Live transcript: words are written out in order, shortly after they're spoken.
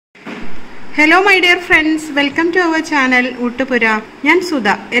Hello my dear friends, welcome to our channel Uttupura. ഞാൻ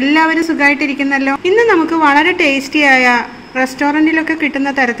സുധ. എല്ലാവരും സുഖമായിട്ടിരിക്കുന്നല്ലോ. ഇന്ന് നമുക്ക് വളരെ ടേസ്റ്റി ആയ റെസ്റ്റോറന്റിലൊക്കെ കിട്ടുന്ന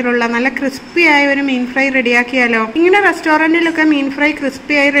തരത്തിലുള്ള നല്ല ക്രിസ്പി ആയ ഒരു മീൻ ഫ്രൈ റെഡിയാക്കിയാലോ. ഇങ്ങനെ റെസ്റ്റോറന്റിലൊക്കെ മീൻ ഫ്രൈ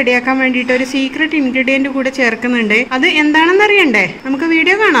ക്രിസ്പി ആയി റെഡിയാക്കാൻ വേണ്ടിയിട്ട് ഒരു സീക്രട്ട് ഇൻഗ്രീഡിയന്റ് കൂടെ ചേർക്കുന്നുണ്ട്. അത് എന്താണെന്ന് അറിയണ്ടേ? നമുക്ക്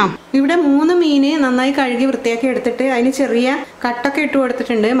വീഡിയോ കാണാം. ഇവിടെ 3 മീന് നന്നായി കഴുകി വൃത്തിയാക്കി എടുത്തിട്ട് അതിന് ചെറിയ കട്ടൊക്കെ ഇട്ട്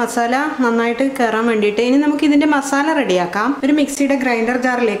കൊടുത്തിട്ടുണ്ട്, മസാല നന്നായിട്ട് കയറാൻ വേണ്ടിയിട്ട്. ഇനി നമുക്ക് ഇതിന്റെ മസാല റെഡിയാക്കാം. ഒരു മിക്സിയുടെ ഗ്രൈൻഡർ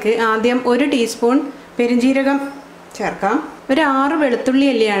ജാറിലേക്ക് ആദ്യം 1 ടീസ്പൂൺ പെരിഞ്ജീരകം ചേർക്കാം. ഒരു 6 വെളുത്തുള്ളി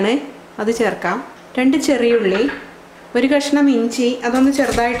അല്ലിയാണ് അത് ചേർക്കാം. 2 ചെറിയുള്ളി, 1 കഷ്ണം ഇഞ്ചി, അതൊന്ന്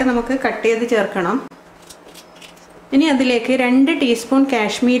ചെറുതായിട്ട് നമുക്ക് കട്ട് ചെയ്ത് ചേർക്കണം. ഇനി അതിലേക്ക് 2 ടീസ്പൂൺ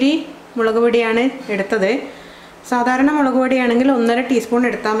കാശ്മീരി മുളക് പൊടിയാണ് എടുത്തത്. സാധാരണ മുളക് പൊടിയാണെങ്കിൽ 1.5 ടീസ്പൂൺ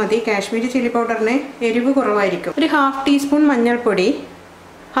എടുത്താൽ മതി. കാശ്മീരി ചില്ലി പൗഡറിന് എരിവ് കുറവായിരിക്കും. ഒരു 1/2 ടീസ്പൂൺ മഞ്ഞൾപ്പൊടി,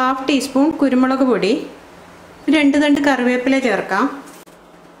 1/2 ടീസ്പൂൺ കുരുമുളക് പൊടി, 2 തണ്ട് കറിവേപ്പില ചേർക്കാം.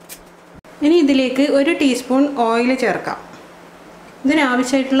 ഇനി ഇതിലേക്ക് 1 ടീസ്പൂൺ ഓയിൽ ചേർക്കാം.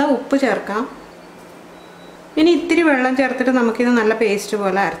 ഇതിനാവശ്യമായിട്ടുള്ള ഉപ്പ് ചേർക്കാം. ഇനി ഇത്തിരി വെള്ളം ചേർത്തിട്ട് നമുക്കിത് നല്ല പേസ്റ്റ്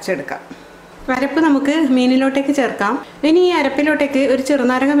പോലെ അരച്ചെടുക്കാം. അരപ്പ് നമുക്ക് മീനിലോട്ടേക്ക് ചേർക്കാം. ഇനി ഈ അരപ്പിലോട്ടേക്ക് ഒരു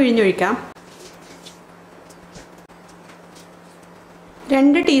ചെറുനാരങ്ങ പിഴിഞ്ഞൊഴിക്കാം.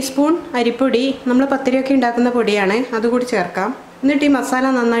 2 ടീസ്പൂൺ അരിപ്പൊടി, നമ്മൾ പത്തിരിയൊക്കെ ഉണ്ടാക്കുന്ന പൊടിയാണ്, അതുകൂടി ചേർക്കാം. എന്നിട്ട് ഈ മസാല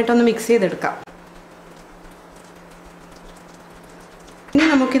നന്നായിട്ടൊന്ന് മിക്സ് ചെയ്തെടുക്കാം. ഇനി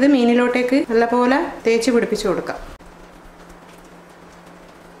നമുക്കിത് മീനിലോട്ടേക്ക് നല്ലപോലെ തേച്ച് പിടിപ്പിച്ചു കൊടുക്കാം.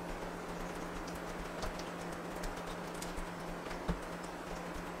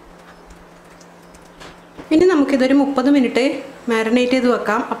 ഇനി നമുക്കിതൊരു 30 മിനിറ്റ് മാരിനേറ്റ് ചെയ്ത്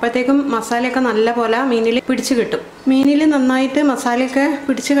വെക്കാം. അപ്പോഴത്തേക്കും മസാലയൊക്കെ നല്ലപോലെ മീനിൽ പിടിച്ച് കിട്ടും. മീനിൽ നന്നായിട്ട് മസാലയൊക്കെ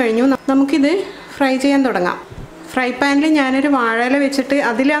പിടിച്ച് കഴിഞ്ഞു. നമുക്കിത് ഫ്രൈ ചെയ്യാൻ തുടങ്ങാം. ഫ്രൈ പാനിൽ ഞാനൊരു വാഴയില വെച്ചിട്ട്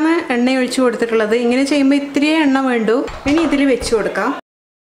അതിലാണ് എണ്ണ ഒഴിച്ചു കൊടുത്തിട്ടുള്ളത്. ഇങ്ങനെ ചെയ്യുമ്പോൾ ഇത്തിരിയേ എണ്ണ വേണ്ടൂ. ഇനി ഇതിൽ വെച്ച് കൊടുക്കാം.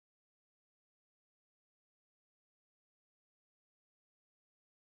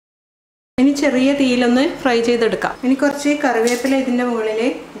 ഇനി ചെറിയ തീയിലൊന്ന് ഫ്രൈ ചെയ്തെടുക്കാം. ഇനി കുറച്ച് കറിവേപ്പില ഇതിൻ്റെ മുകളിൽ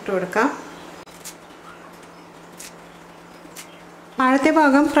ഇട്ട് കൊടുക്കാം. ആഴത്തെ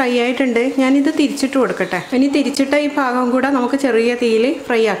ഭാഗം ഫ്രൈ ആയിട്ടുണ്ട്. ഞാനിത് തിരിച്ചിട്ട് കൊടുക്കട്ടെ. ഇനി തിരിച്ചിട്ട ഈ ഭാഗം കൂടെ നമുക്ക് ചെറിയ തീയിൽ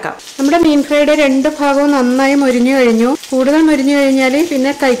ഫ്രൈ ആക്കാം. നമ്മുടെ മീൻ ഫ്രൈയുടെ 2 ഭാഗവും നന്നായി മൊരിഞ്ഞു കഴിഞ്ഞു. കൂടുതൽ മൊരിഞ്ഞു കഴിഞ്ഞാൽ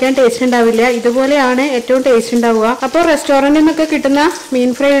പിന്നെ കഴിക്കാൻ ടേസ്റ്റ് ഉണ്ടാവില്ല. ഇതുപോലെയാണ് ഏറ്റവും ടേസ്റ്റ് ഉണ്ടാവുക. അപ്പോൾ റെസ്റ്റോറൻറ്റിൽ നിന്നൊക്കെ കിട്ടുന്ന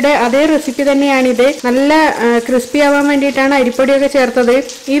മീൻ ഫ്രൈയുടെ അതേ റെസിപ്പി തന്നെയാണിത്. നല്ല ക്രിസ്പി ആവാൻ വേണ്ടിയിട്ടാണ് അരിപ്പൊടിയൊക്കെ ചേർത്തത്.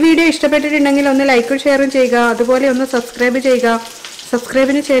 ഈ വീഡിയോ ഇഷ്ടപ്പെട്ടിട്ടുണ്ടെങ്കിൽ ഒന്ന് ലൈക്കും ഷെയറും ചെയ്യുക. അതുപോലെ ഒന്ന് സബ്സ്ക്രൈബ് ചെയ്യുക.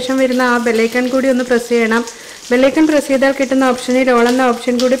 സബ്സ്ക്രൈബിന് ശേഷം വരുന്ന ആ ബെല്ലൈക്കൺ കൂടി ഒന്ന് പ്രസ് ചെയ്യണം. ബെല്ലൈക്കൺ പ്രസ് ചെയ്താൽ കിട്ടുന്ന ഓപ്ഷനിൽ ഓൾ എന്ന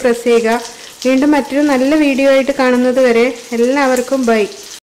ഓപ്ഷൻ കൂടി പ്രസ് ചെയ്യുക. വീണ്ടും മറ്റൊരു നല്ല വീഡിയോ ആയിട്ട് കാണുന്നത് വരെ എല്ലാവർക്കും ബൈ.